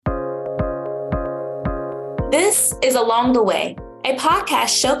This is Along the Way, a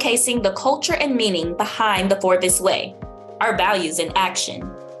podcast showcasing the culture and meaning behind the Forvis Way, our values in action.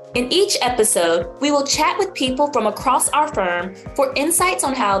 In each episode, we will chat with people from across our firm for insights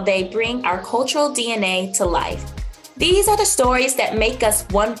on how they bring our cultural DNA to life. These are the stories that make us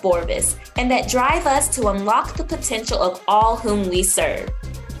one Forvis and that drive us to unlock the potential of all whom we serve.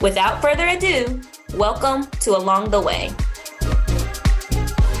 Without further ado, welcome to Along the Way.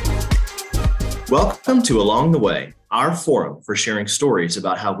 Welcome to Along the Way, our forum for sharing stories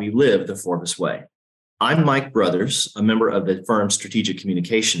about how we live the Forvis Way. I'm Mike Brothers, a member of the firm's strategic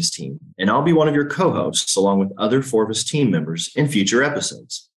communications team, and I'll be one of your co-hosts along with other Forvis team members in future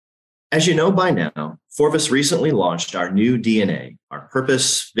episodes. As you know by now, Forvis recently launched our new DNA, our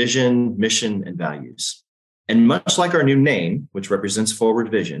purpose, vision, mission, and values. And much like our new name, which represents forward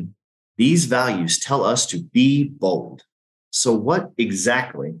vision, these values tell us to be bold. So what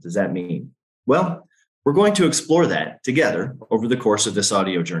exactly does that mean? Well, we're going to explore that together over the course of this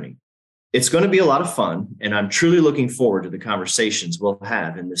audio journey. It's going to be a lot of fun, and I'm truly looking forward to the conversations we'll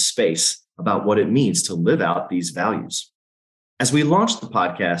have in this space about what it means to live out these values. As we launched the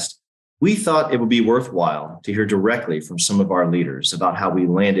podcast, we thought it would be worthwhile to hear directly from some of our leaders about how we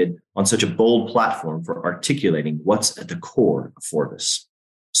landed on such a bold platform for articulating what's at the core of Forvis.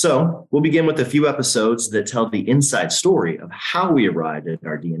 So we'll begin with a few episodes that tell the inside story of how we arrived at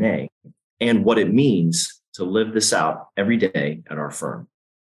our DNA and what it means to live this out every day at our firm.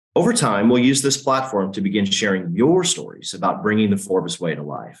 Over time, we'll use this platform to begin sharing your stories about bringing the Forvis Way to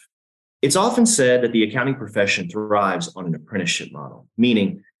life. It's often said that the accounting profession thrives on an apprenticeship model,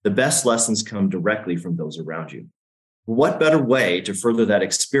 meaning the best lessons come directly from those around you. What better way to further that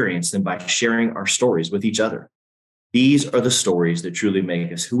experience than by sharing our stories with each other? These are the stories that truly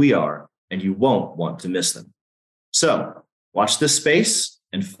make us who we are, and you won't want to miss them. So, watch this space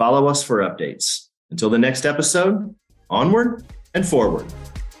and follow us for updates. Until the next episode, onward and forward.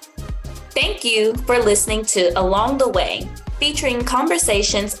 Thank you for listening to Along the Way, featuring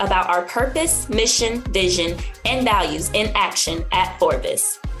conversations about our purpose, mission, vision, and values in action at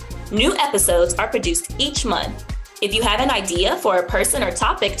Forvis. New episodes are produced each month. If you have an idea for a person or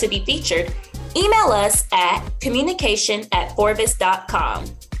topic to be featured, email us at communication@forvis.com.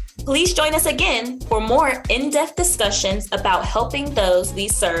 Please join us again for more in-depth discussions about helping those we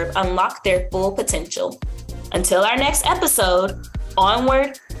serve unlock their full potential. Until our next episode,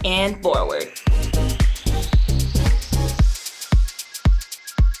 onward and forward.